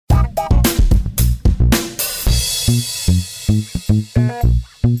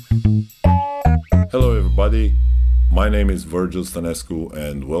everybody. My name is Virgil Stanescu,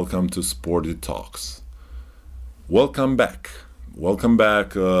 and welcome to Sporty Talks. Welcome back. Welcome back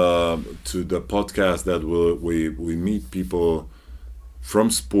to the podcast that we meet people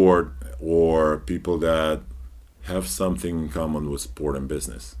from sport or people that have something in common with sport and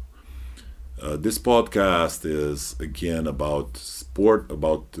business. This podcast is again about sport,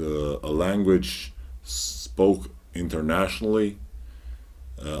 about a language spoke internationally.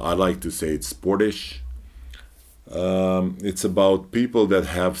 I like to say it's sportish. It's about people that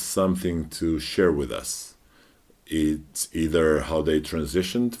have something to share with us. It's either how they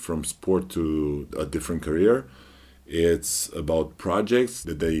transitioned from sport to a different career. It's about projects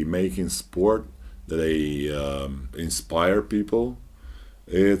that they make in sport, that they inspire people.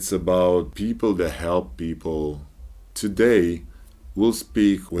 It's about people that help people. Today, we'll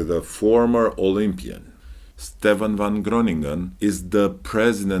speak with a former Olympian. Stefan van Groningen is the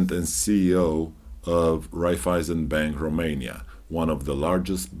president and CEO of Raiffeisen Bank Romania, one of the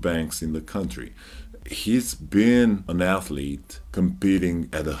largest banks in the country. He's been an athlete competing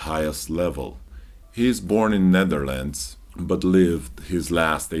at the highest level. He's born in Netherlands, but lived his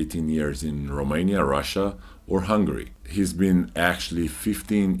last 18 years in Romania, Russia, or Hungary. He's been actually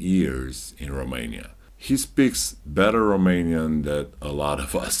 15 years in Romania. He speaks better Romanian than a lot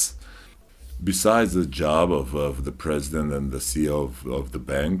of us. Besides the job of the president and the CEO of the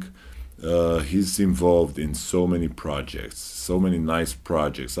bank, he's involved in so many projects, so many nice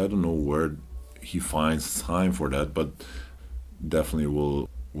projects. I don't know where he finds time for that, but definitely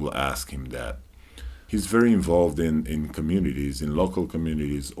we'll ask him that. He's very involved in communities, in local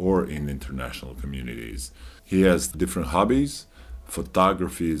communities or in international communities. He has different hobbies.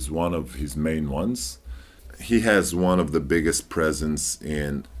 Photography is one of his main ones. He has one of the biggest presence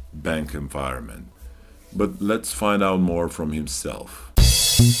in bank environment. But let's find out more from himself.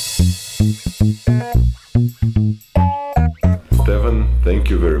 Stefan, thank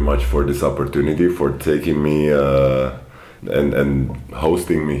you very much for this opportunity, for taking me and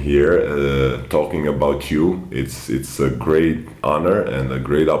hosting me here, talking about you. It's a great honor and a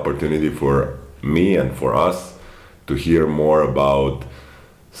great opportunity for me and for us to hear more about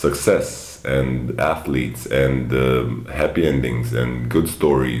success and athletes and happy endings and good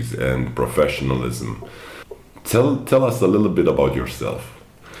stories and professionalism. Tell us a little bit about yourself.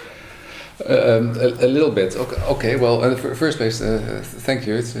 A little bit. Okay. Well, in the first place, thank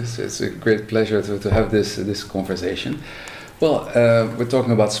you. It's a great pleasure to have this conversation. Well, we're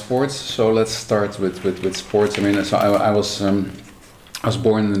talking about sports, so let's start with sports. I mean, so I was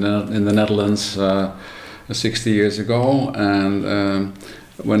born in the Netherlands 60 years ago, and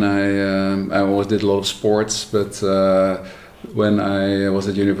when I always did a lot of sports, but when I was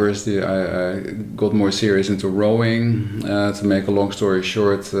at university, I got more serious into rowing. To make a long story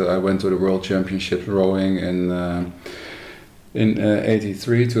short, I went to the World Championship rowing in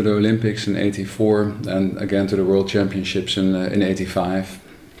 '83, to the Olympics in '84, and again to the World Championships in '85.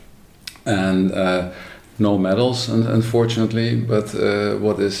 And no medals, unfortunately. But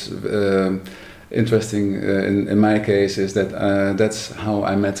what is interesting in my case is that that's how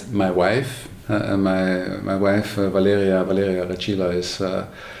I met my wife. My wife Valeria Racila is a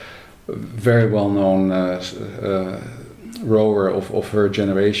very well known rower of her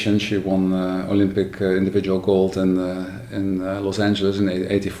generation. She won Olympic individual gold in Los Angeles in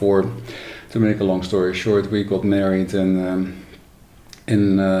 '84. To make a long story short, we got married in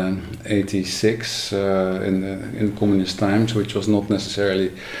 '86 in communist times, which was not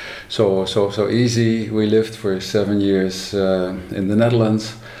necessarily so easy. We lived for 7 years in the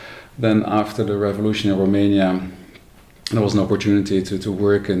Netherlands. Then after the revolution in Romania, there was an opportunity to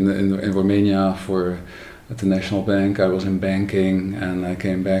work in Romania at the National Bank. I was in banking, and I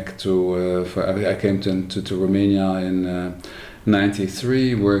came back to Romania in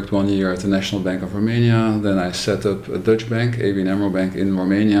 '93. Worked 1 year at the National Bank of Romania. Then I set up a Dutch bank, ABN AMRO Bank in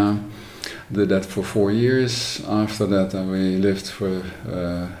Romania. Did that for 4 years. After that, we lived for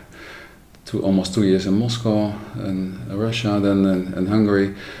almost 2 years in Moscow and Russia, then in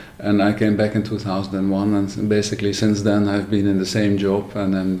Hungary. And I came back in 2001, and basically since then I've been in the same job,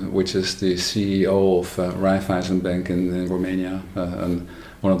 which is the CEO of Raiffeisen Bank in Romania, and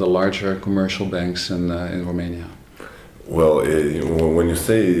one of the larger commercial banks in Romania. Well, when you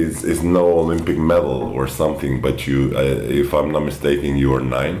say it's no Olympic medal or something, but you, if I'm not mistaken, you were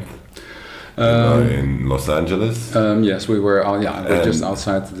ninth in Los Angeles. Yes, we were. We're just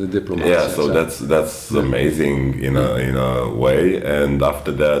outside the diplomats. Yeah, so that's amazing in a way. And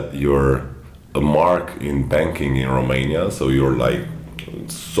after that, you're a mark in banking in Romania. So you're like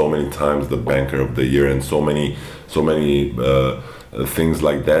so many times the banker of the year, and so many things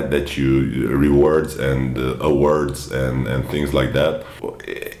like that you rewards and awards and things like that.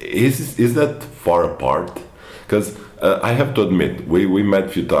 Is that far apart? Because I have to admit, we met a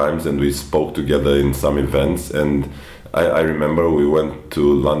few times and we spoke together in some events, and I remember we went to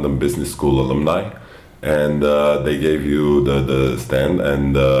London Business School alumni, and they gave you the stand,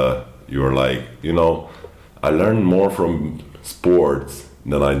 and you were like, I learned more from sports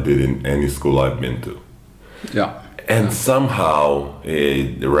than I did in any school I've been to. Yeah. And somehow,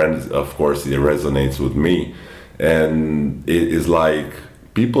 of course, it resonates with me. And it is like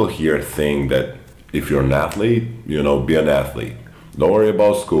people here think that if you're an athlete, be an athlete. Don't worry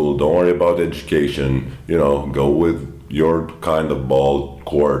about school, don't worry about education, go with your kind of ball,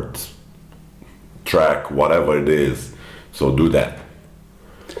 court, track, whatever it is. So do that.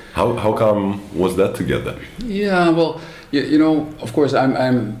 How come was that together? Yeah, well, of course,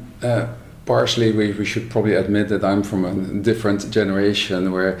 I'm partially. We should probably admit that I'm from a different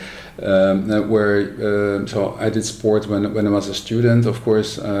generation where so I did sport when I was a student. Of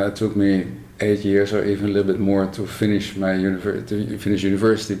course, it took me 8 years or even a little bit more to finish my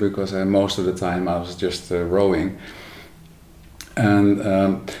university because most of the time I was just rowing, and.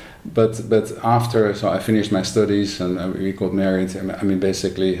 But after, so I finished my studies and we got married. I mean,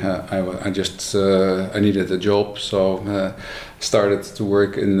 basically, I needed a job, so started to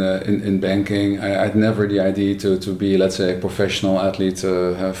work in banking. I had never the idea to be, let's say, a professional athlete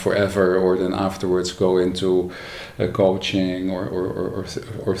forever, or then afterwards go into coaching or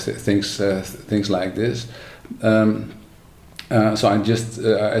things like this. So I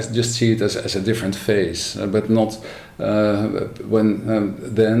just see it as a different phase, but not when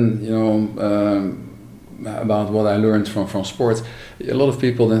about what I learned from sports. A lot of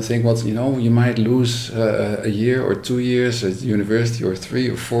people then think, well, you might lose a year or 2 years at university, or 3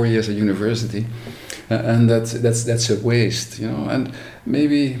 or 4 years at university, and that's a waste, And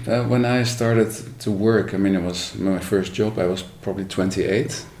maybe when I started to work, I mean, it was my first job. I was probably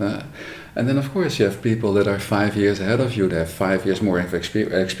 28. And then, of course, you have people that are 5 years ahead of you. They have 5 years more of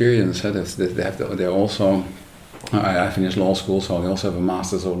experience. They're also. I finished law school, so I also have a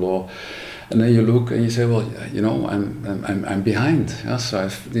master's of law. And then you look and you say, well, I'm behind. Yeah? So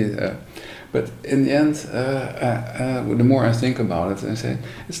but in the end, the more I think about it, I say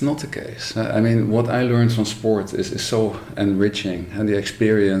it's not the case. I mean, what I learned from sport is so enriching, and the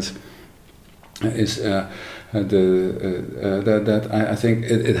experience is. That I think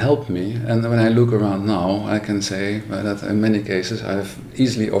it helped me, and when I look around now, I can say that in many cases I've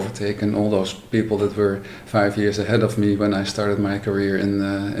easily overtaken all those people that were 5 years ahead of me when I started my career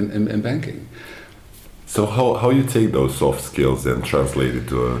in banking. So how you take those soft skills and translate it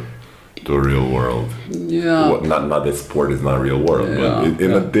to a real world? Yeah. Not that sport is not a real world, but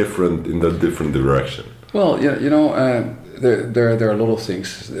in a different direction. Well, there are a lot of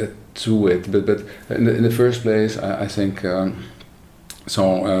things to it, but in the first place, I think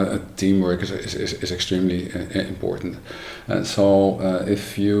teamwork is extremely important. So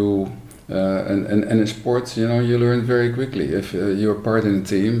if you and in sports, you learn very quickly if you're part in a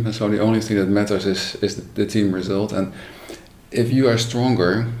team. So the only thing that matters is the team result. And if you are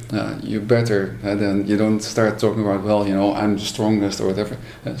stronger, you better. Then you don't start talking about, well, I'm the strongest or whatever.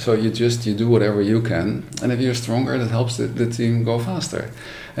 So you do whatever you can, and if you're stronger, that helps the team go faster.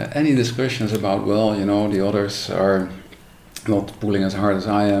 Any discussions about, well, the others are not pulling as hard as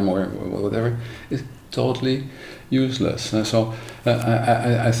I am or whatever is totally useless. So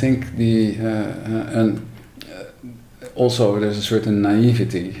I think and also there's a certain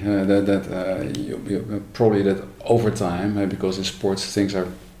naivety that probably that over time, because in sports things are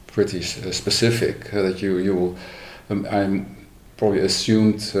pretty specific, that you will. I'm probably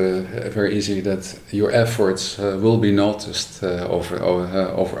assumed very easily that your efforts will be noticed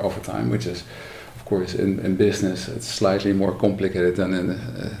over time, which is, of course, in business it's slightly more complicated than in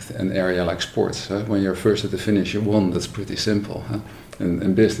an area like sports. When you're first at the finish, you won. That's pretty simple.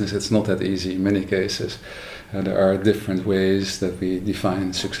 In business, it's not that easy in many cases. There are different ways that we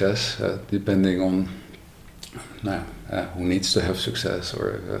define success, depending on who needs to have success,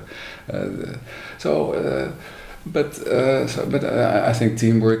 But I think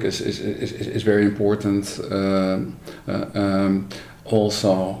teamwork is very important.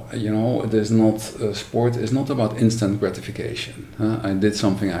 Also, it is not sport is not about instant gratification. I did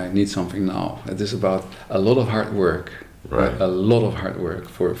something, I need something now. It is about a lot of hard work. Right. A lot of hard work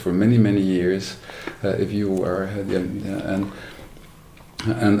for many years. If you are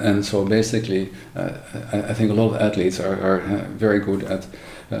and so basically, I think a lot of athletes are very good at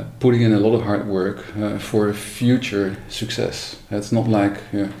putting in a lot of hard work for future success. It's not like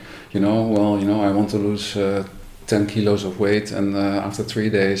I want to lose 10 kilos of weight, and after 3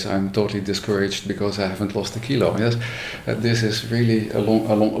 days I'm totally discouraged because I haven't lost a kilo. Yes, this is really a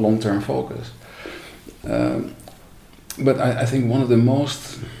long-term focus. But I think one of the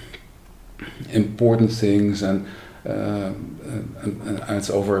most important things, and it's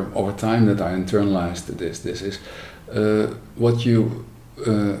over time that I internalized this is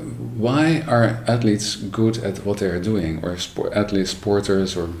why are athletes good at what they are doing, or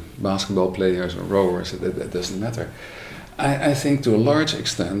sporters or basketball players or rowers, it doesn't matter. I think to a large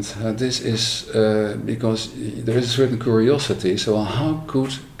extent this is because there is a certain curiosity. So how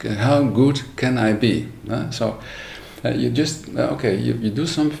good can I be? You just you do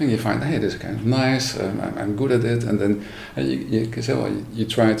something, you find, hey, this is kind of nice, I'm good at it, and then you say, well, you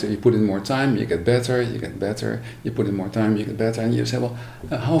try to, you put in more time, you get better, you put in more time, you get better, and you say, well,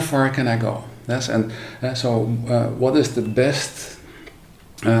 how far can I go? Yes, and what is the best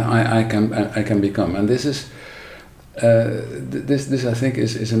I can become? And this is this I think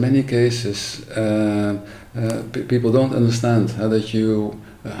is in many cases people don't understand that you.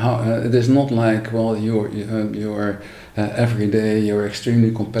 It is not like, well, you are every day you're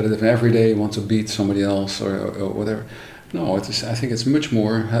extremely competitive and every day you want to beat somebody else or whatever. No, it is. I think it's much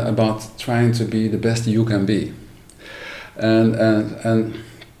more about trying to be the best you can be, and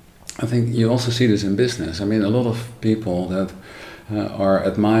I think you also see this in business. I mean, a lot of people that are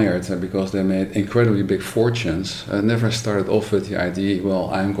admired because they made incredibly big fortunes never started off with the idea, well,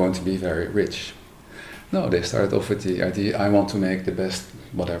 I'm going to be very rich. No, they started off with the idea, I want to make the best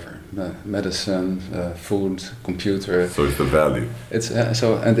whatever, medicine, food, computer. So it's the value. It's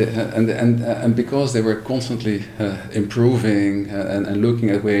and because they were constantly improving and looking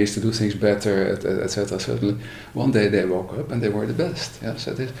at ways to do things better, etc. Certainly, one day they woke up and they were the best. Yeah,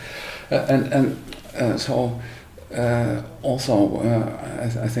 so this,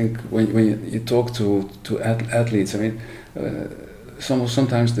 I think when you talk to athletes, I mean.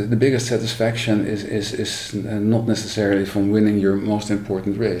 Sometimes the biggest satisfaction is not necessarily from winning your most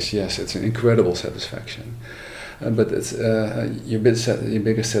important race. Yes, it's an incredible satisfaction, but it's your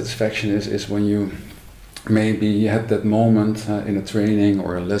biggest satisfaction is when you maybe had that moment in a training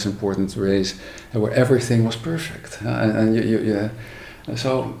or a less important race where everything was perfect, and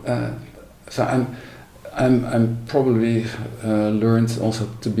so I'm probably learned also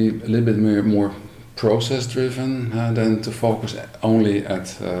to be a little bit more process-driven than to focus only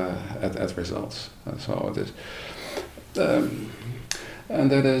at results. So it is, and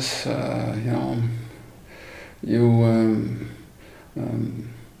that is,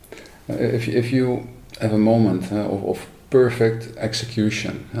 if you have a moment of perfect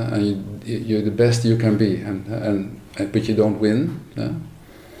execution and you're the best you can be, but you don't win.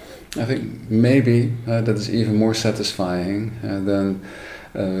 I think maybe that is even more satisfying than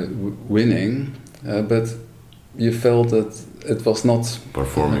winning. But you felt that it was not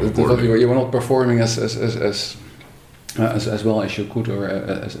performing. You were not performing as well as you could or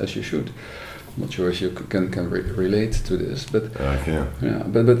as you should. I'm not sure if you can relate to this, but I can. Yeah,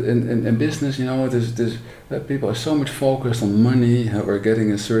 but in business, there's people are so much focused on money or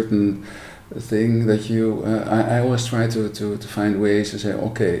getting a certain thing that I always try to find ways to say,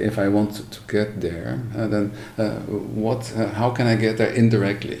 okay, if I want to get there, then how can I get there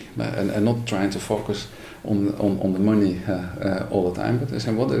indirectly, and not trying to focus on the money all the time, but I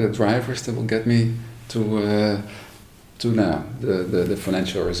say, what are the drivers that will get me to now the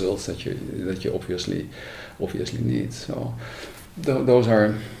financial results that you obviously need. So those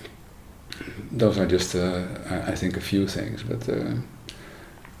are just I think a few things, but.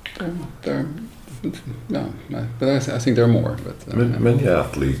 But I think there are more. But many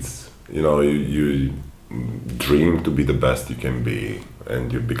athletes, you dream to be the best you can be,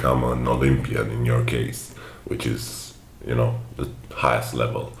 and you become an Olympian in your case, which is the highest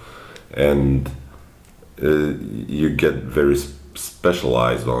level, and you get very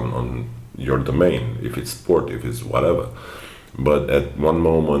specialized on your domain, if it's sport, if it's whatever. But at one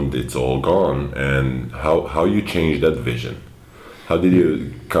moment it's all gone, and how you change that vision. How did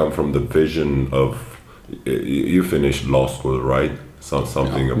you come from the vision of, you finished law school, right?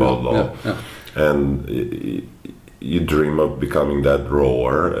 Something about law. Yeah. And you dream of becoming that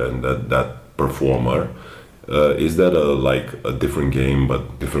rower and that performer. Is that a different game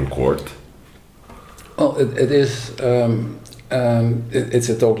but different court? Well, it is. It's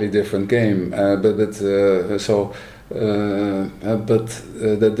a totally different game. But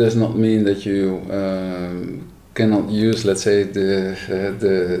that does not mean that you cannot use, let's say,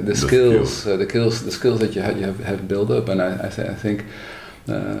 the skills that you have built up. And I think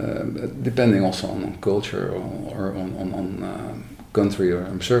depending also on culture or on country or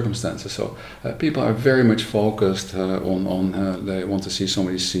circumstances. So people are very much focused on they want to see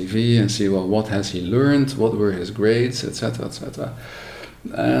somebody's CV and see, well, what has he learned, what were his grades, etc., etc.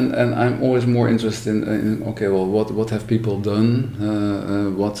 And I'm always more interested in okay, well, what have people done?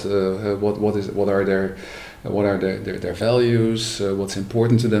 What are their values? What's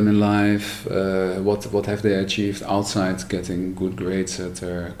important to them in life? What have they achieved outside getting good grades at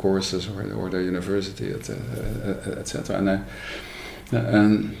their courses or their university, etc.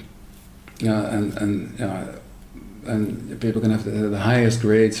 And people can have the highest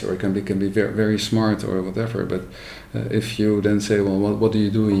grades or can be very, very smart or whatever, but if you then say, well, what do you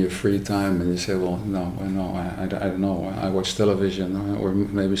do in your free time? And you say, well, I don't know, I watch television or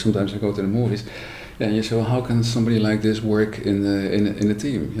maybe sometimes I go to the movies. And you say, well, how can somebody like this work in a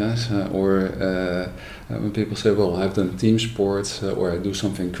team? Yes, when people say, well, I've done team sports or I do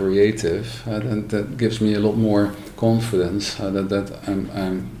something creative, then that gives me a lot more confidence that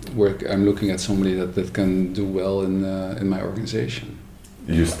I'm looking at somebody that can do well in my organization.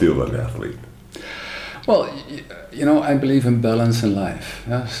 You're still an athlete. Well, I believe in balance in life.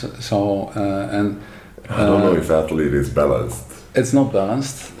 Yes? I don't know if athlete is balanced. It's not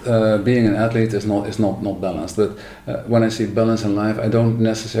balanced. Being an athlete is not balanced. But when I see balance in life, I don't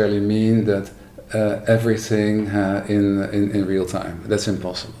necessarily mean that everything in real time. That's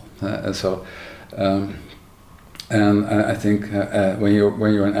impossible. And I think when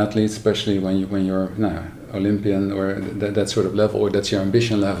you're an athlete, especially when you're Olympian or that sort of level, or that's your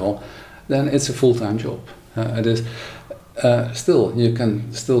ambition level, then it's a full-time job. It is. Still, you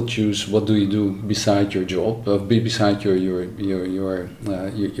can still choose what do you do beside your job, beside your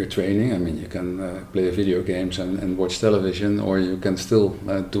training. I mean, you can play video games and watch television, or you can still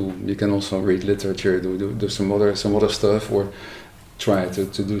you can also read literature, do some other stuff, or try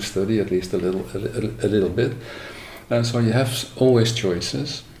to study at least a little bit. So you have always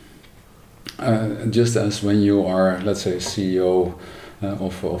choices. Just as when you are, let's say, CEO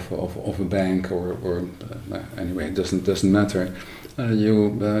of a bank or anyway, it doesn't matter.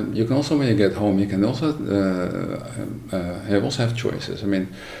 You can also, when you get home, you can also have choices. I mean,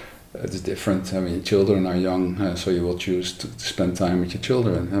 it's different. I mean, children are young, so you will choose to spend time with your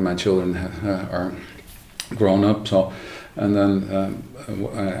children. And my children are grown up, so. And then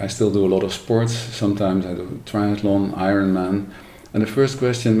I still do a lot of sports. Sometimes I do triathlon, Ironman. And the first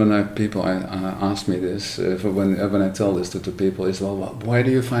question when people ask me this, when I tell this to people, is, well, why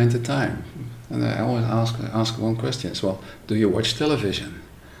do you find the time? And I always ask one question: well, do you watch television?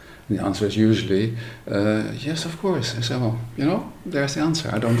 And the answer is usually yes, of course. I say, well, there's the answer.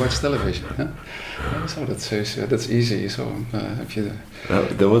 I don't watch television. So that's easy. So if you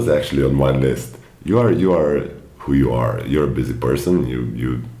that was actually on my list. You are who you are. You're a busy person.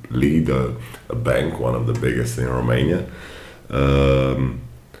 You lead a bank, one of the biggest in Romania.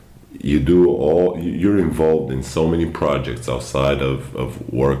 You're involved in so many projects outside of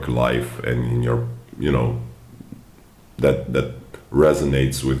work life, and in your that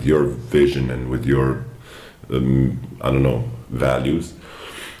resonates with your vision and with your values.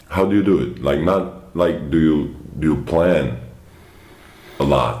 How do you do it? Do you plan a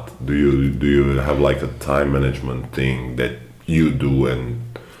lot? Do you have like a time management thing that you do? And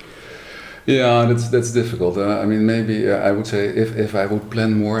yeah, that's difficult. I mean, maybe I would say if I would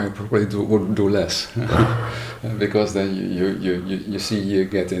plan more, I probably would do less, because then you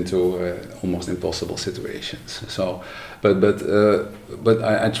get into almost impossible situations. So, but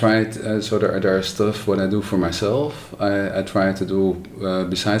I tried. So there are stuff what I do for myself. I try to do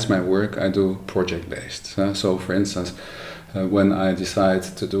besides my work. I do project based. So, for instance. When I decide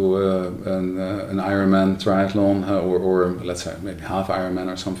to do an Ironman triathlon or let's say maybe half Ironman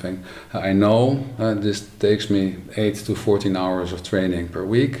or something, I know this takes me 8 to 14 hours of training per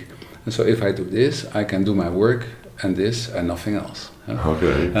week. And so if I do this, I can do my work and this and nothing else.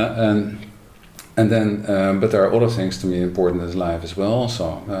 Okay. And then, but there are other things to me important in life as well.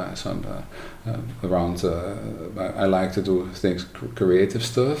 So I like to do things, creative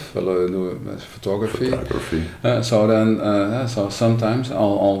stuff. I do photography. So sometimes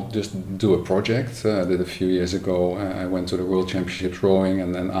I'll just do a project. I did a few years ago. I went to the World Championships rowing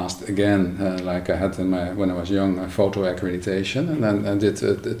and then asked again, like I had when I was young, a photo accreditation, and then I did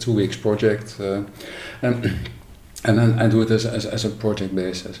a 2 weeks project, and then I do it as a project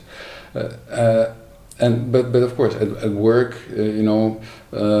basis. But of course at work, I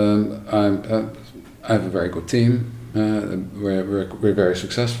have a very good team. We're very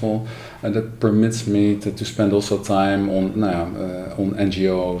successful, and that permits me to spend also time on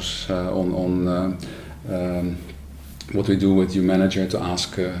NGOs, what we do with your manager to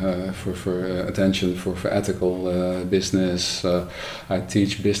ask for attention for ethical business. I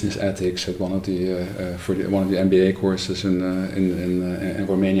teach business ethics at one of the one of the MBA courses in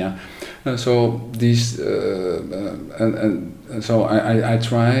Romania. So these and so I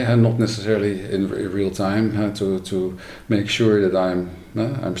try, not necessarily in real time, to make sure that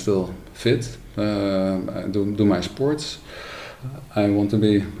I'm still fit, do my sports. I want to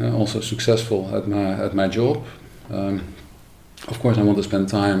be also successful at my job. Of course, I want to spend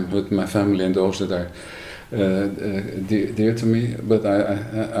time with my family and those that are dear to me. But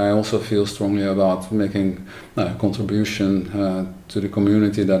I also feel strongly about making a contribution to the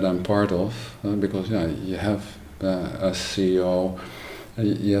community that I'm part of, because you have as CEO,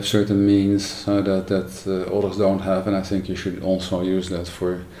 you have certain means that others don't have, and I think you should also use that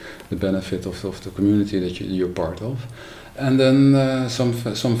for the benefit of the community that you're part of. And then some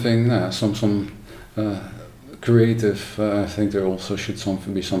creative. I think there also should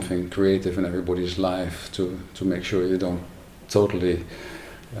be something creative in everybody's life to make sure you don't totally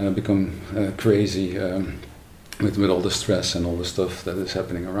become crazy with all the stress and all the stuff that is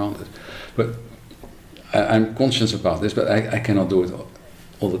happening around it. But I'm conscious about this, but I cannot do it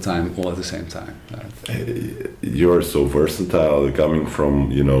all the time, all at the same time. You're so versatile, coming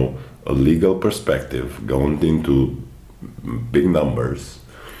from a legal perspective, going into big numbers,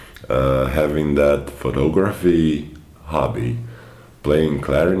 having that photography hobby, playing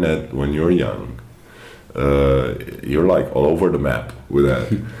clarinet when you're young. You're like all over the map with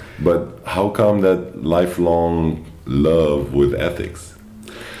that. But how come that lifelong love with ethics?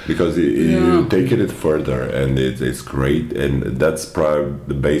 Because you take it further, and it's great, and that's probably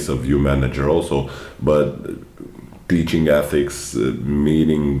the base of you manager also. But teaching ethics,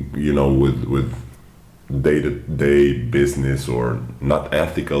 meeting with day-to-day business, or not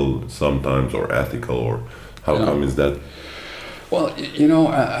ethical sometimes, or ethical, or how come is that? Well,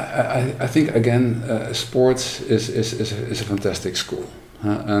 I think again, sports is a fantastic school,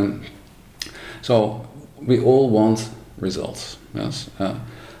 and so we all want results, yes,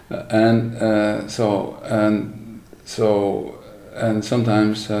 and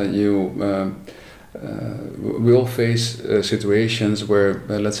sometimes we all face situations where,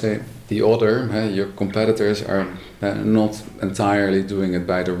 let's say, your competitors are not entirely doing it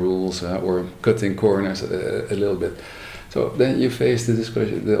by the rules, or cutting corners a little bit. So then you face the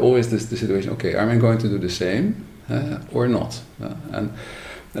discussion, always the situation, okay, am I going to do the same or not?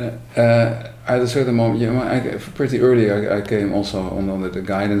 At a certain moment, pretty early, I came also under the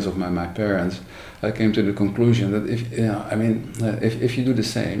guidance of my parents. I came to the conclusion that if you do the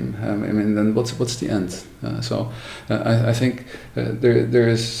same, then what's the end? I think there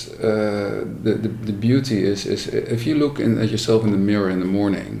is the beauty is if you look at yourself in the mirror in the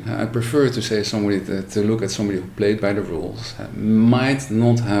morning. I prefer to say to look at somebody who played by the rules, might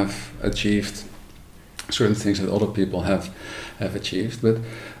not have achieved certain things that other people have achieved, but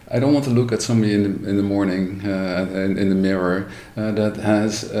I don't want to look at somebody in the morning in the mirror that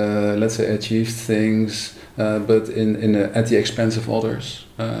has, let's say, achieved things, but at the expense of others.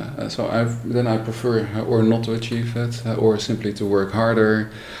 So I prefer or not to achieve it, or simply to work harder.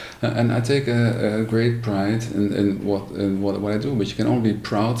 And I take a great pride in what I do. But you can only be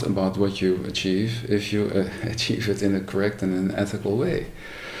proud about what you achieve if you achieve it in a correct and an ethical way.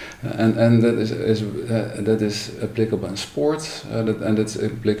 And that is applicable in sports, and it's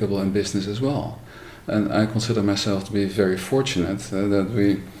applicable in business as well. And I consider myself to be very fortunate that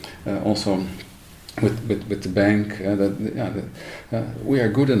we also, with the bank, we are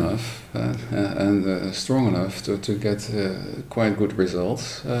good enough and strong enough to get quite good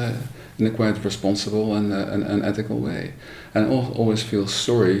results in a quite responsible and ethical way. And always feel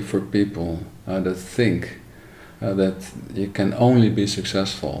sorry for people that think that you can only be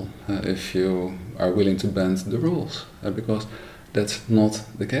successful if you are willing to bend the rules, because that's not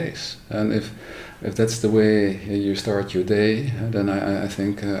the case. And if that's the way you start your day, then I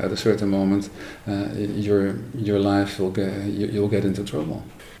think at a certain moment your life you'll get into trouble.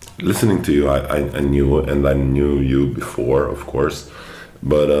 Listening to you, I knew you before, of course,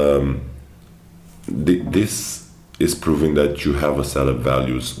 but this is proving that you have a set of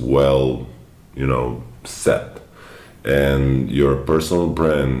values well, set. And your personal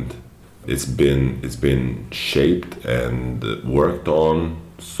brand, it's been shaped and worked on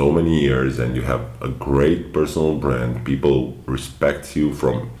so many years, and you have a great personal brand. People respect you,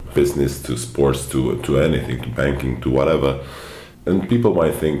 from business to sports to anything, to banking, to whatever. And people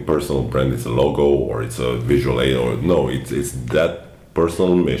might think personal brand is a logo, or it's a visual aid, or no, it's that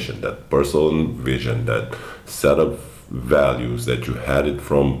personal mission, that personal vision, that set of values that you had it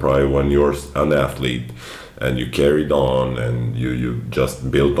from probably when you're an athlete. and you carried on, and you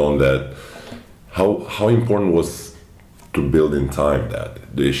just built on that. How important was to build in time that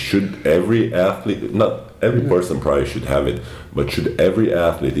they should every athlete, not every person probably should have it, but should every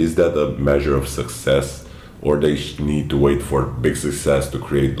athlete, is that a measure of success, or they need to wait for big success to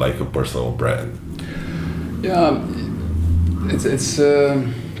create like a personal brand? Yeah, it's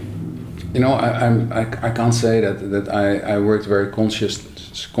you know, I can't say that I worked very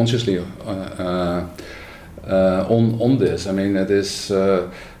consciously on this. I mean, it is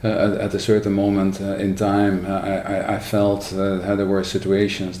at a certain moment in time, I felt there were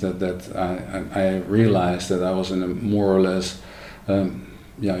situations that I realized that I was in a more or less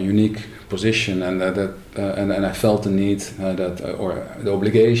unique position, and and I felt the need or the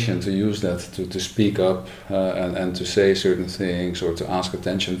obligation to use that to speak up and to say certain things, or to ask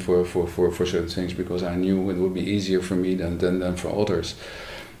attention for certain things, because I knew it would be easier for me than for others.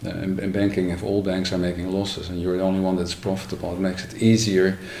 In banking, if all banks are making losses and you're the only one that's profitable, it makes it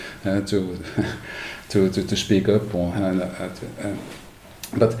easier to speak up.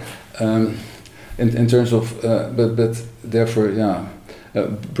 But in terms of but therefore,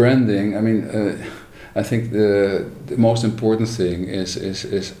 branding. I mean, I think the most important thing is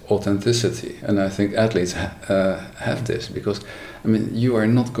authenticity, and I think athletes have this, because I mean, you are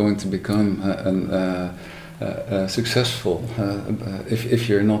not going to become successful if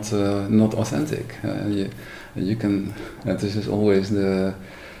you're not authentic. You can. This is always the.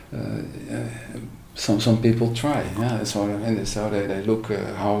 Some people try. Yeah, it's how they look.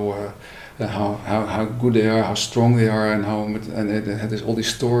 How good they are, how strong they are, and they have all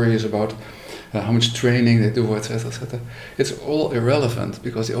these stories about how much training they do, etc., etc. It's all irrelevant,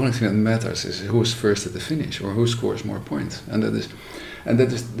 because the only thing that matters is who is first at the finish, or who scores more points, and that's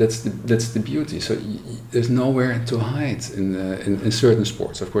the beauty. So there's nowhere to hide in certain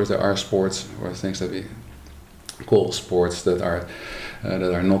sports. Of course, there are sports or things that we call sports that are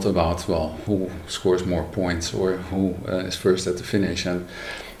not about who scores more points or who is first at the finish,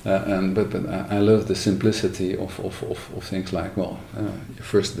 but I love the simplicity of things like, you're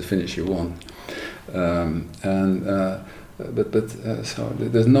first at the finish, you won, so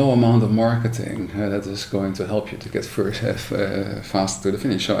there's no amount of marketing that is going to help you to get fast to the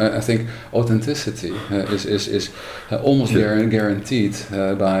finish. So I think authenticity is almost guaranteed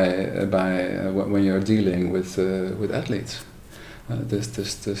by when you're dealing with athletes.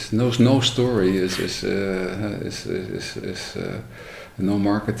 There's no story is no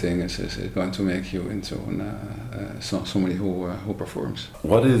marketing is going to make you into somebody who performs.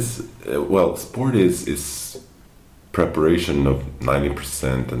 What is sport is preparation of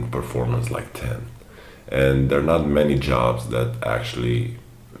 90% and performance like 10, and there are not many jobs that actually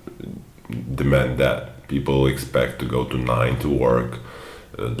demand that. People expect to go to 9 to work,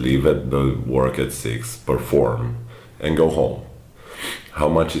 leave at the work at 6, perform, and go home. How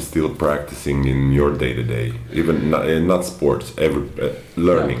much is still practicing in your day-to-day, even not sports,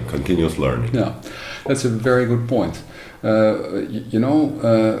 learning, continuous learning? Yeah, that's a very good point.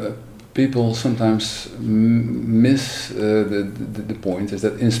 People sometimes miss the point is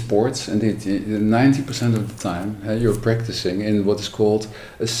that in sports, indeed, 90% of the time you're practicing in what is called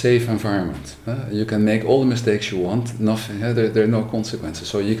a safe environment. You can make all the mistakes you want, nothing. There are no consequences,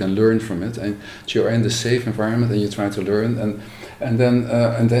 so you can learn from it, and you're in the safe environment, and you try to learn, and then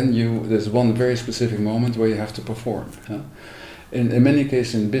there's one very specific moment where you have to perform. In many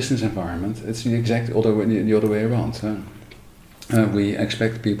cases, in business environment, it's the exact other way around. We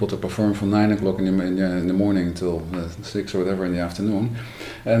expect people to perform from 9 o'clock in the morning until 6 or whatever in the afternoon,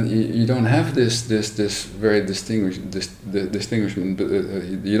 and you don't have this very distinguishment.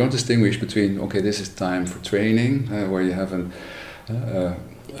 You don't distinguish between, okay, this is time for training, where you have a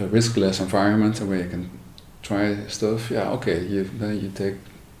riskless environment where you can try stuff. Yeah, okay, you take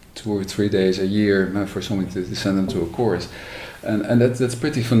 2 or 3 days a year for somebody to send them to a course. And that's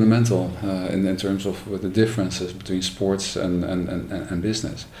pretty fundamental in terms of the differences between sports and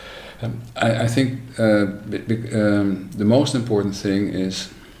business. I think the most important thing is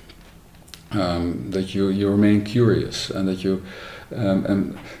that you remain curious, and that you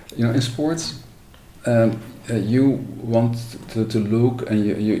in sports you want to look, and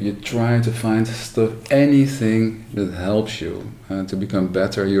you try to find stuff, anything that helps you to become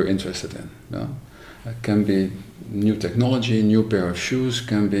better. You're interested in. It can be new technology, new pair of shoes,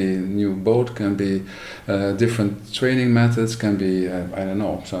 can be new boat, can be different training methods, can be I don't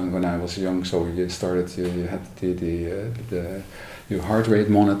know. So when I was young, so you had your heart rate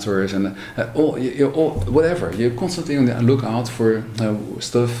monitors and whatever. You're constantly on the lookout for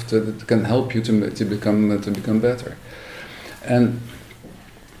stuff that can help you to become better. And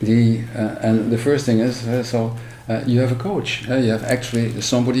And the first thing is you have a coach. You have actually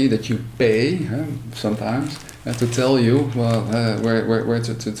somebody that you pay sometimes to tell you where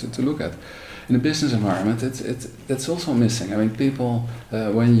to look at. In a business environment, that's also missing. I mean, people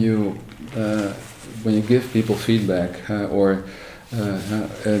when you give people feedback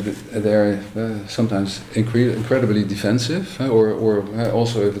they're sometimes incredibly defensive, or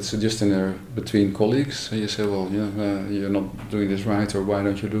also if it's just between colleagues, you say, well, you're not doing this right, or why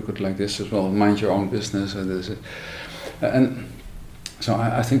don't you look at it like this as well? Mind your own business. And so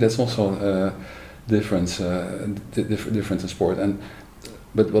I think that's also different in sport.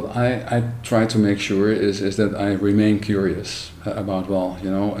 But what I try to make sure is that I remain curious about,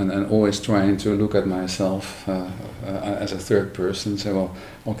 and always trying to look at myself as a third person, say, am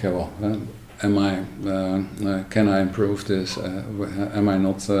I? Can I improve this? Am I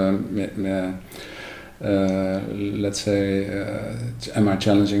not? Let's say, am I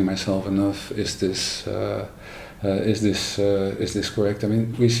challenging myself enough? Is this correct? I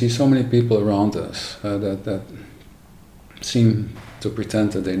mean, we see so many people around us that seem to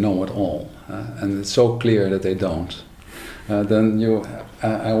pretend that they know it all, and it's so clear that they don't. Then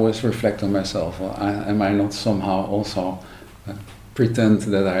I always reflect on myself. Well, am I not somehow also pretend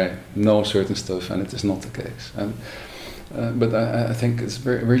that I know certain stuff, and it is not the case? But I think it's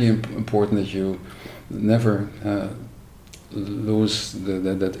really important that you never lose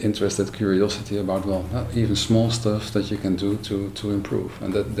that interest, that curiosity about even small stuff that you can do to improve,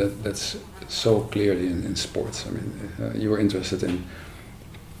 and that's so clearly in sports. I mean, you are interested in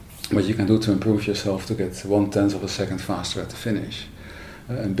what you can do to improve yourself to get 1/10 of a second faster at the finish.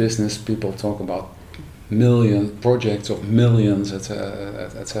 In business, people talk about projects of millions,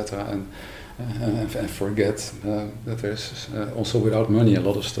 etc., and forget that there's also without money a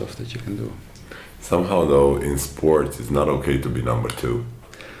lot of stuff that you can do. Somehow, though, in sports, it's not okay to be number two.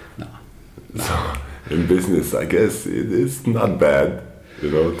 No. So in business, I guess it is not bad,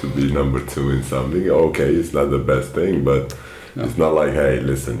 to be number two in something. Okay, it's not the best thing, but no. It's not like, hey,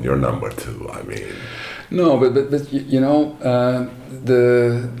 listen, you're number two. I mean, no, but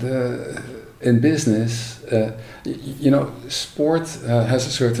in business, sport has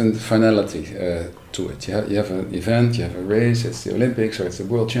a certain finality to it. You have an event, you have a race. It's the Olympics, or it's the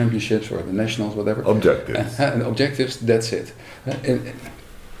World Championships, or the Nationals, whatever. Objectives. And objectives. That's it.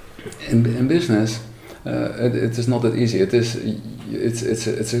 In business, it is not that easy.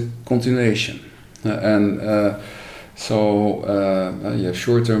 It's a continuation, so you have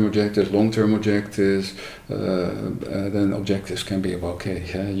short-term objectives, long-term objectives. Then objectives can be about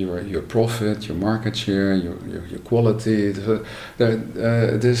your profit, your market share, your quality.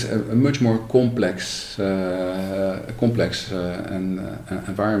 There's a much more complex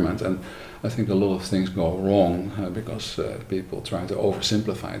environment, and I think a lot of things go wrong because people try to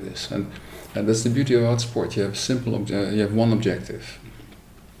oversimplify this, and that's the beauty about sport. You have you have one objective.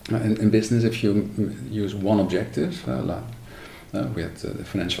 In business, if you use one objective, we had the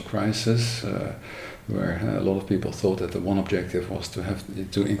financial crisis, where a lot of people thought that the one objective was to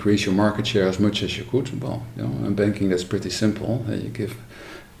increase your market share as much as you could. Well, in banking that's pretty simple. You give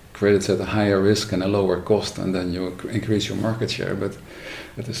credits at a higher risk and a lower cost, and then you increase your market share. But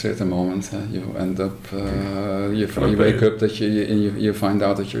at a certain moment, you end up you wake up that you find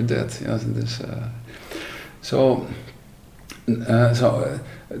out that you're dead.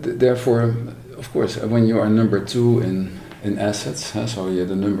 Therefore, of course, when you are number two in assets, so you're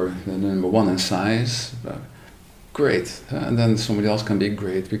the number one in size, great. And then somebody else can be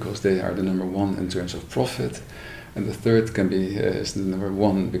great because they are the number one in terms of profit, and the third can be is the number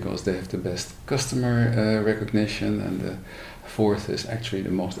one because they have the best customer recognition, and the fourth is actually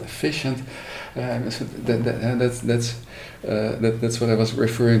the most efficient. So that's what I was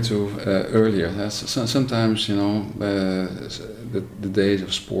referring to earlier. Sometimes, the days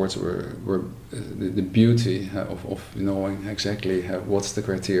of sports were the beauty of knowing exactly what's the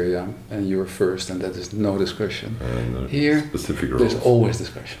criteria, and you're first, and that is no discussion. Here, there's always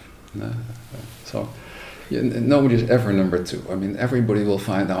discussion. So nobody's ever number two. I mean, everybody will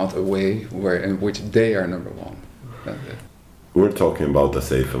find out a way in which they are number one. We're talking about a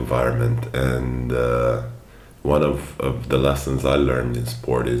safe environment, and one of the lessons I learned in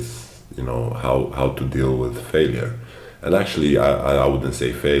sport is, how to deal with failure. And actually, I wouldn't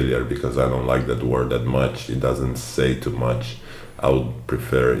say failure because I don't like that word that much. It doesn't say too much. I would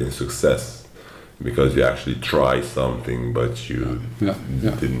prefer in success, because you actually try something, but you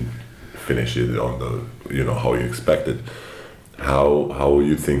didn't finish it on the, how you expected. How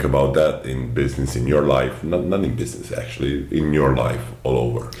you think about that in business, in your life, not in business actually, in your life all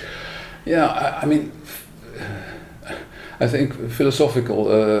over? Yeah, I mean, I think philosophical.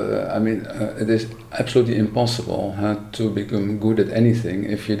 It is absolutely impossible to become good at anything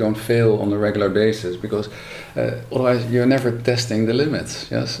if you don't fail on a regular basis, because otherwise you're never testing the limits.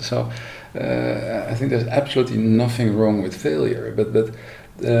 Yes, so I think there's absolutely nothing wrong with failure, but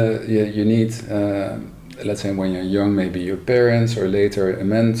you need. Let's say when you're young, maybe your parents, or later a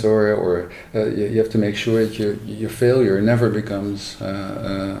mentor, or you have to make sure that your failure never becomes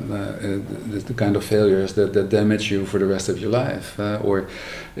the kind of failures that damage you for the rest of your life. Or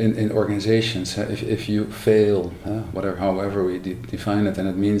in organizations, if you fail, however we define it, and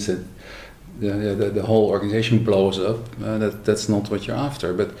it means that the whole organization blows up, that's not what you're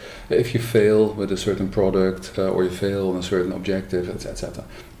after. But if you fail with a certain product, or you fail on a certain objective, etc.,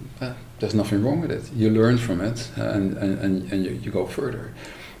 there's nothing wrong with it. You learn from it, and you go further.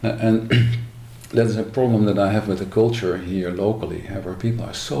 And that is a problem that I have with the culture here locally, where people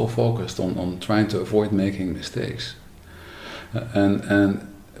are so focused on trying to avoid making mistakes. And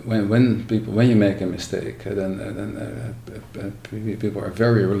when you make a mistake, then people are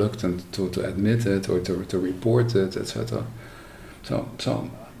very reluctant to admit it, or to report it, etc.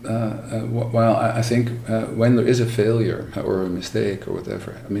 While I think when there is a failure or a mistake or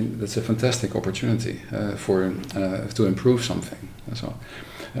whatever, I mean, that's a fantastic opportunity to improve something.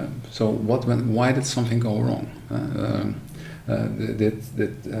 Why did something go wrong?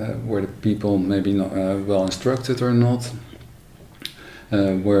 Were the people maybe not well instructed or not?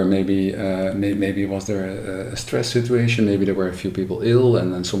 Where maybe was there a stress situation? Maybe there were a few people ill,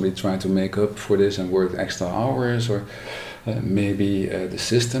 and then somebody tried to make up for this and worked extra hours, or maybe the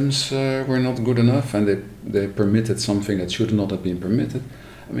systems were not good enough, and they permitted something that should not have been permitted.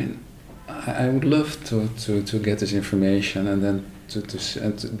 I mean, I would love to get this information, and then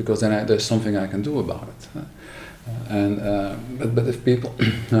because then there's something I can do about it. But if people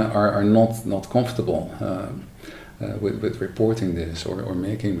are not comfortable with reporting this or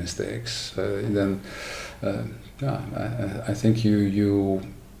making mistakes, then I think you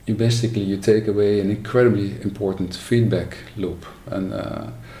basically take away an incredibly important feedback loop, and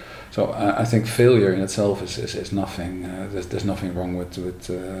so I think failure in itself is nothing. There's nothing wrong with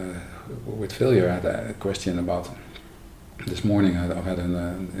failure. I had a question about this morning. I've had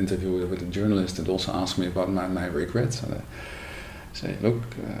an interview with a journalist that also asked me about my regrets, and I say, look,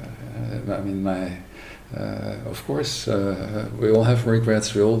 I mean, of course, we all have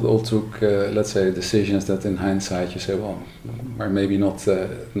regrets. We all took, let's say, decisions that, in hindsight, you say, well, are maybe not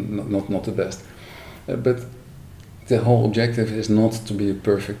the best. But the whole objective is not to be a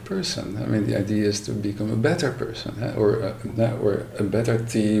perfect person. I mean, the idea is to become a better person, or a better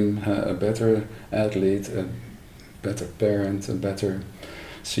team, a better athlete, a better parent, a better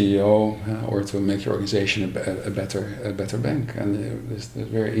CEO, or to make your organization a better bank. And it's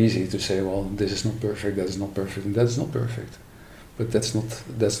very easy to say, well, this is not perfect, that is not perfect, and that is not perfect. But that's not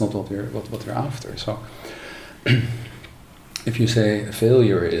what we're after. So if you say a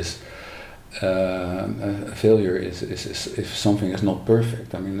failure is if something is not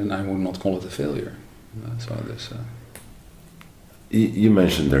perfect, I mean, then I would not call it a failure. So this. You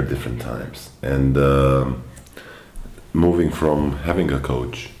mentioned there are different times, and moving from having a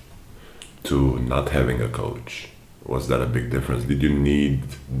coach to not having a coach, was that a big difference?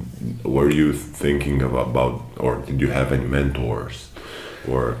 Were you thinking about, or did you have any mentors?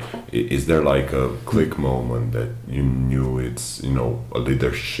 Or is there like a click moment that you knew it's, a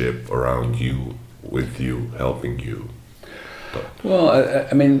leadership around you, with you, helping you? Well,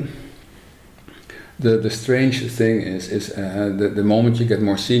 I mean, the strange thing is the moment you get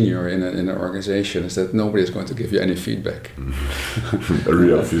more senior in an organization is that nobody is going to give you any feedback.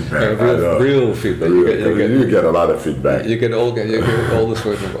 Real feedback. Real feedback. You get a lot of feedback. You get all the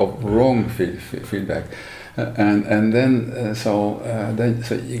sort of wrong feedback. And then so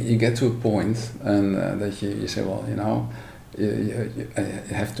you get to a point, and that you say, well, you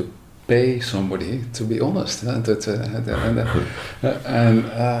have to pay somebody to be honest, and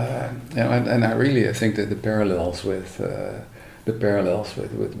I really think that the parallels with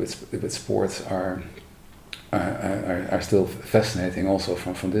sports are still fascinating, also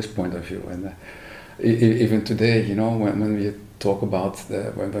from this point of view. And even today, when we talk about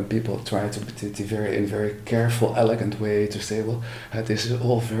when people try to in very careful, elegant way to say, well, this is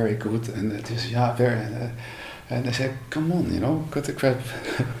all very good, and it is very. And I say, come on, cut the crap.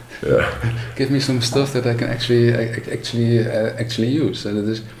 Yeah. Give me some stuff that I can actually use. And it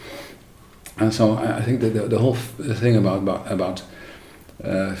is, and so I think that the whole thing about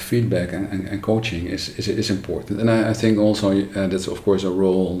feedback and coaching is important. And I think also that's of course a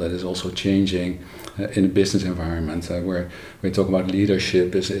role that is also changing in a business environment where we talk about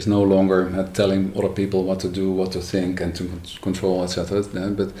leadership is no longer telling other people what to do, what to think, and to control, etc.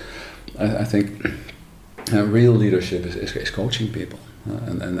 But I think real leadership is coaching people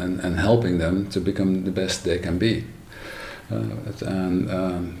and helping them to become the best they can be,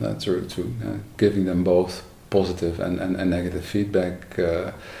 through giving them both positive and negative feedback,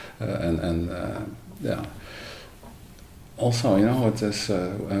 Also, it is.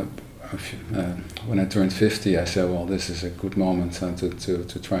 When I turned 50, I said, "Well, this is a good moment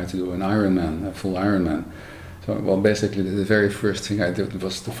to try to do an Ironman, a full Ironman." So, well, basically, the very first thing I did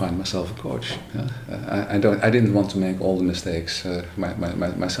was to find myself a coach. I didn't want to make all the mistakes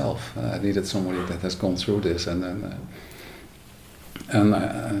myself. I needed somebody that has gone through this, and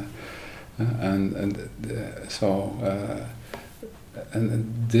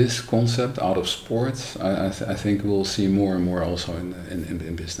this concept out of sports, I think we'll see more and more also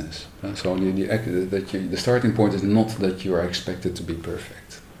in business. So the starting point is not that you are expected to be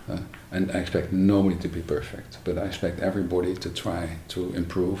perfect, and I expect nobody to be perfect, but I expect everybody to try to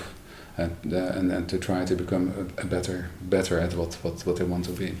improve and to try to become better at what they want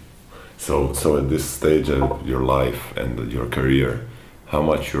to be. So at this stage of your life and your career, how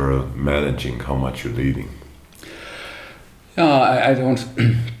much you're managing, how much you're leading? I don't.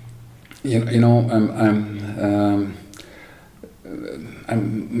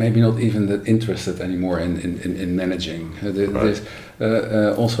 I'm maybe not even that interested anymore in managing. Right.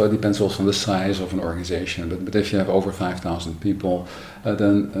 Also, it depends also on the size of an organization. But if you have over 5,000 people,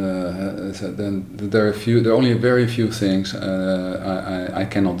 then there are only very few things I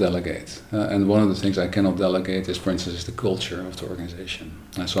cannot delegate. And one of the things I cannot delegate is, for instance, is the culture of the organization.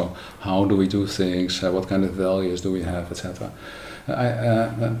 So how do we do things? What kind of values do we have, etc.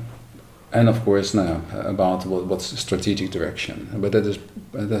 And of course now about what's strategic direction, but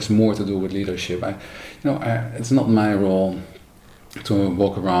that's more to do with leadership. It's not my role to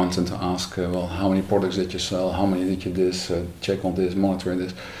walk around and to ask, well, how many products did you sell? How many did you check on this, monitor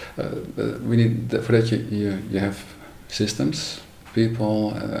this? We need for that you have systems,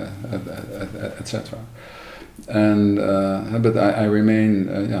 people, etc. And but I remain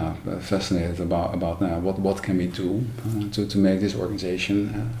fascinated about now what can we do to make this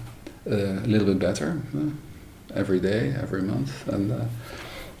organization a little bit better every day, every month,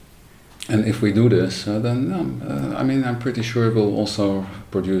 and if we do this, then I'm pretty sure we'll also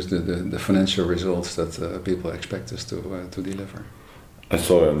produce the financial results that people expect us to deliver. I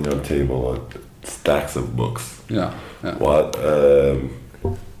saw on your table stacks of books. Yeah. What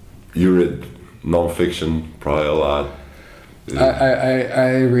you read non-fiction probably a lot.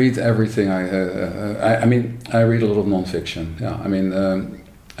 I read everything. I read a lot of non-fiction. Yeah, and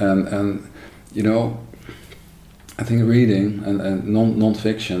I think reading and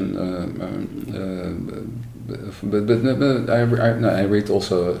non-fiction, but I read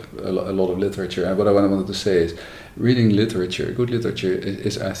also a lot of literature. And what I wanted to say is, reading literature, good literature,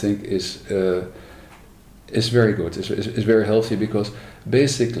 is very good. It's very healthy, because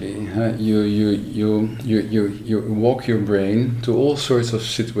basically you walk your brain to all sorts of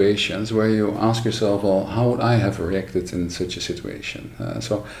situations where you ask yourself, well, how would I have reacted in such a situation?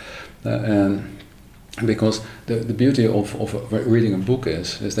 And because the beauty of reading a book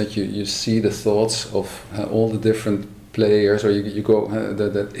is that you see the thoughts of all the different players, or you go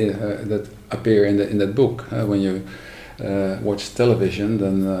that appear in that book. When you watch television,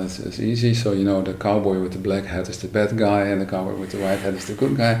 then it's easy. So the cowboy with the black hat is the bad guy, and the cowboy with the white hat is the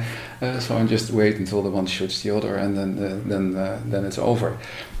good guy. So I just wait until the one shoots the other, and then it's over.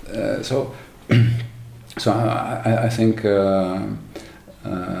 So I think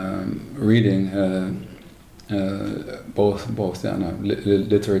reading both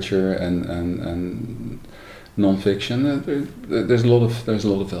literature and non-fiction, there's a lot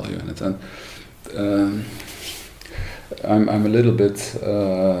of value in it, and I'm a little bit.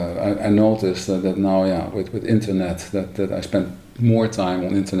 I noticed that now, with internet, that I spend more time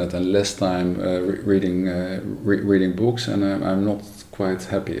on internet and less time reading books, and I'm not quite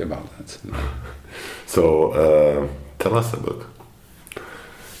happy about that. So tell us a book.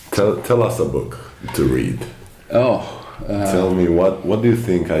 Tell us a book to read. Tell me what do you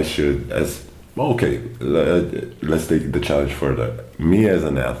think I should let's take the challenge further. Me as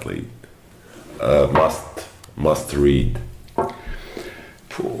an athlete must read.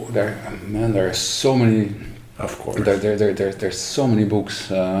 There are so many. Of course. There's so many books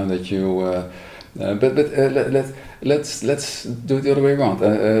that you Let's do it the other way around.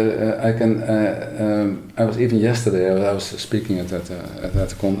 I was even yesterday. I was speaking at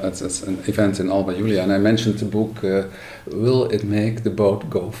an event in Alba Iulia, and I mentioned the book "Will It Make the Boat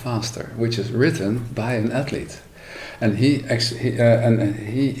Go Faster?", which is written by an athlete, and he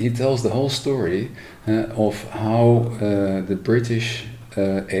tells the whole story of how the British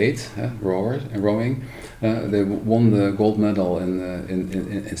rowing. They won the gold medal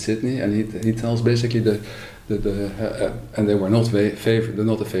in Sydney, and he tells basically and they were not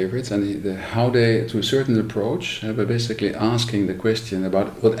the favorites, and how they, to a certain approach, by basically asking the question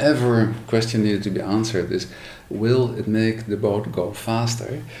about whatever question needed to be answered is, will it make the boat go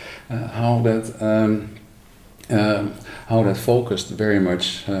faster? How that focused very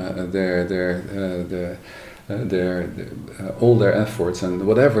much all their efforts and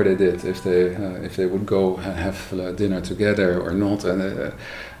whatever they did, if they would go have dinner together or not, and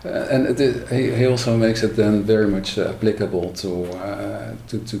he also makes it then very much applicable to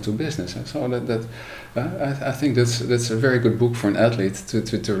business. And so I think that's a very good book for an athlete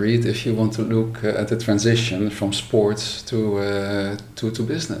to read if you want to look at the transition from sports to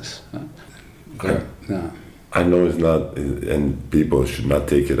business. I know it's not, and people should not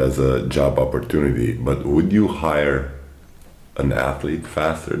take it as a job opportunity, but would you hire an athlete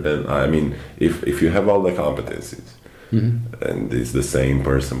faster than, I mean, if you have all the competencies, and it's the same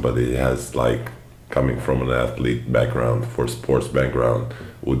person, but he has like coming from an athlete background, for sports background,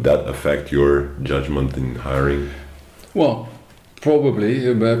 would that affect your judgment in hiring? Well,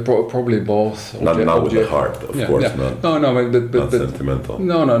 probably both. Not with the heart, of course. Yeah. Not sentimental.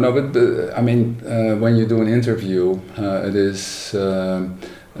 No. But I mean, when you do an interview, it is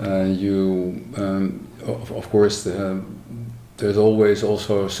of course. There's always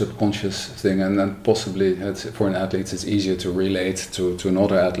also a subconscious thing, and then possibly for an athlete it's easier to relate to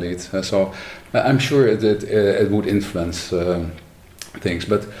another athlete. So I'm sure that it would influence things,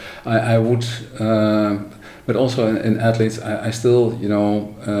 but I would. But also in athletes, I still,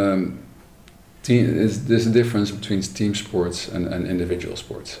 there's a difference between team sports and individual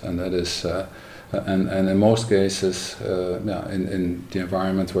sports, and that is, and in most cases, in the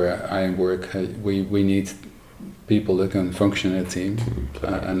environment where I work, we need people that can function in a team,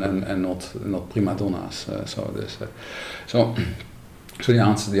 and not prima donnas. So the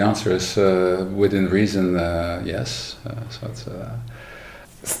answer is within reason, yes.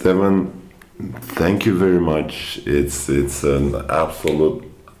 Stevan, thank you very much. It's an absolute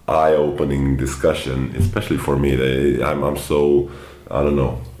eye-opening discussion, especially for me. I'm so, I don't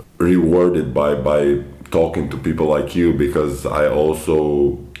know, rewarded by talking to people like you, because I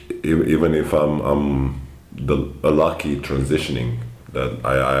also, even if I'm lucky transitioning, that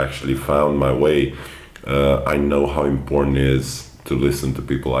I actually found my way, I know how important it is to listen to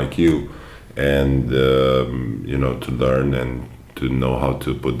people like you, and to learn and to know how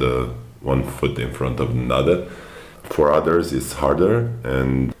to put the one foot in front of another. For others it's harder,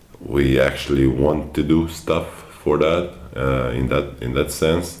 and we actually want to do stuff for that, in that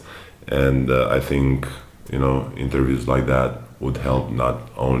sense, and I think interviews like that would help not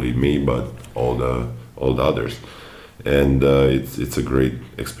only me but all the others, and it's a great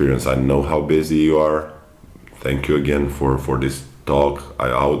experience. I know how busy you are. Thank you again for this talk.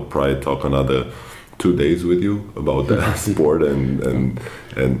 I would probably talk another 2 days with you about the sport and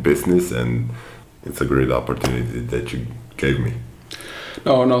business, and it's a great opportunity that you gave me.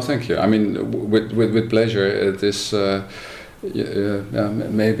 No, thank you. I mean, with pleasure. It is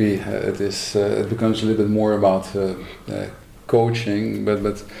maybe it becomes a little bit more about coaching, but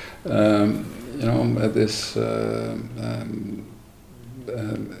it is.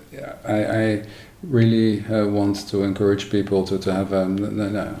 I really want to encourage people to have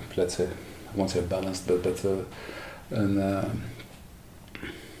let's say, I won't say balanced, but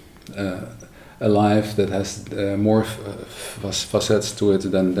a life that has more facets to it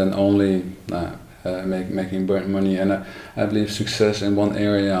than only making money. And I believe success in one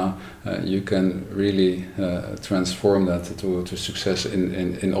area, you can really transform that to success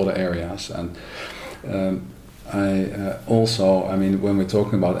in other areas. And I also, I mean, when we're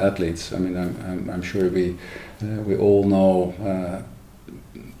talking about athletes, I mean, I'm sure we all know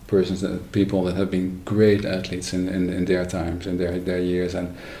people that have been great athletes in their times, in their years,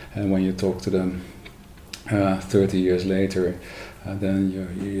 and when you talk to them 30 years later, then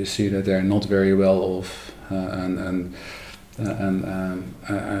you see that they're not very well off, and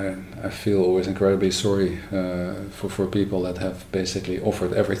I feel always incredibly sorry for people that have basically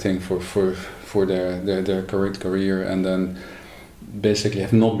offered everything for their career, and then basically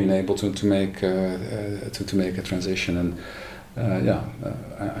have not been able to make a transition. And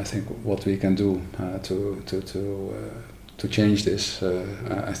I think what we can do to change this,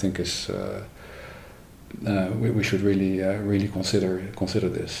 I think is we should really consider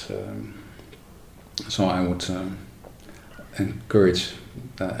this. So I would encourage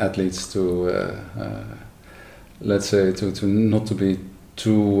athletes to let's say to not to be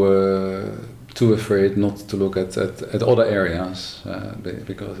too afraid not to look at other areas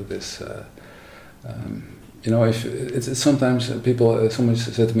because of this. You know, if it's sometimes people, someone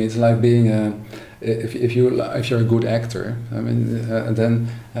said to me, it's like being if you're a good actor. I mean, then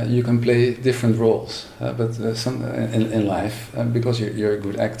you can play different roles. But some in life, because you're a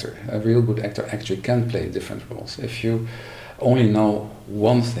good actor, a real good actor actually can play different roles. If you only know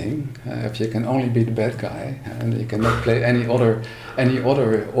one thing, if you can only be the bad guy and you cannot play any other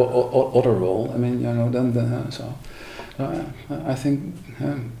role, I mean, you know, then I think.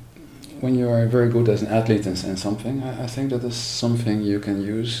 When you are very good as an athlete in something, I think that is something you can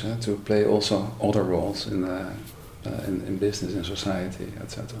use to play also other roles in business, in society,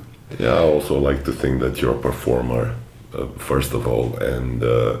 etc. Yeah, I also like to think that you're a performer, first of all, and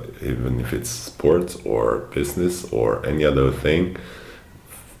even if it's sports or business or any other thing,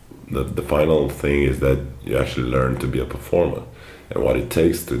 the final thing is that you actually learn to be a performer and what it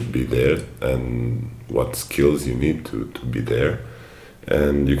takes to be there and what skills you need to be there.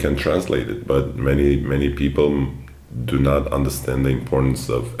 And you can translate it, but many people do not understand the importance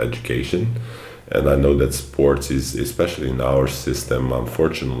of education. And I know that sports is, especially in our system,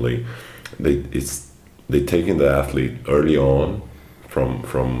 unfortunately, they taking the athlete early on from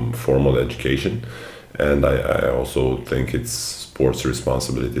formal education, and I also think it's sports'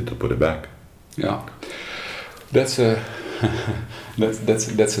 responsibility to put it back. Yeah, that's a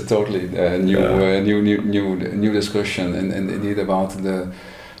that's a totally new discussion, and indeed about the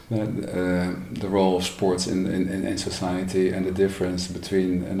role of sports in society and the difference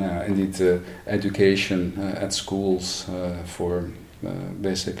between indeed education at schools for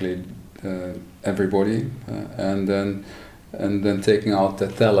basically everybody, and then taking out the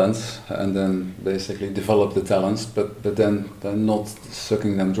talents and then basically develop the talents, but then not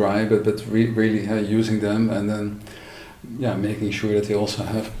sucking them dry, but really using them, and then making sure that they also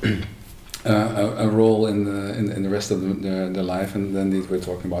have a role in the rest of the life. And then we're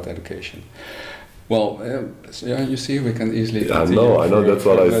talking about education. Well, you see, we can easily. I know. That's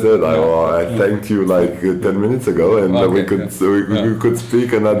what I said. I thanked you like 10 minutes ago, and we could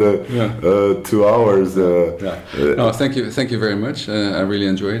speak another 2 hours. No, thank you very much. I really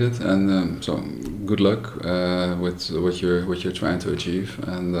enjoyed it, and so good luck with what you're trying to achieve,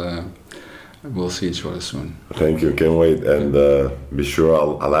 and we'll see each other soon. Thank you. Can't wait, and be sure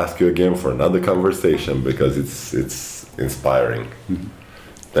I'll ask you again for another conversation because it's inspiring. Mm-hmm.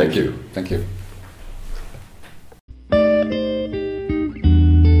 Thank you. Thank you.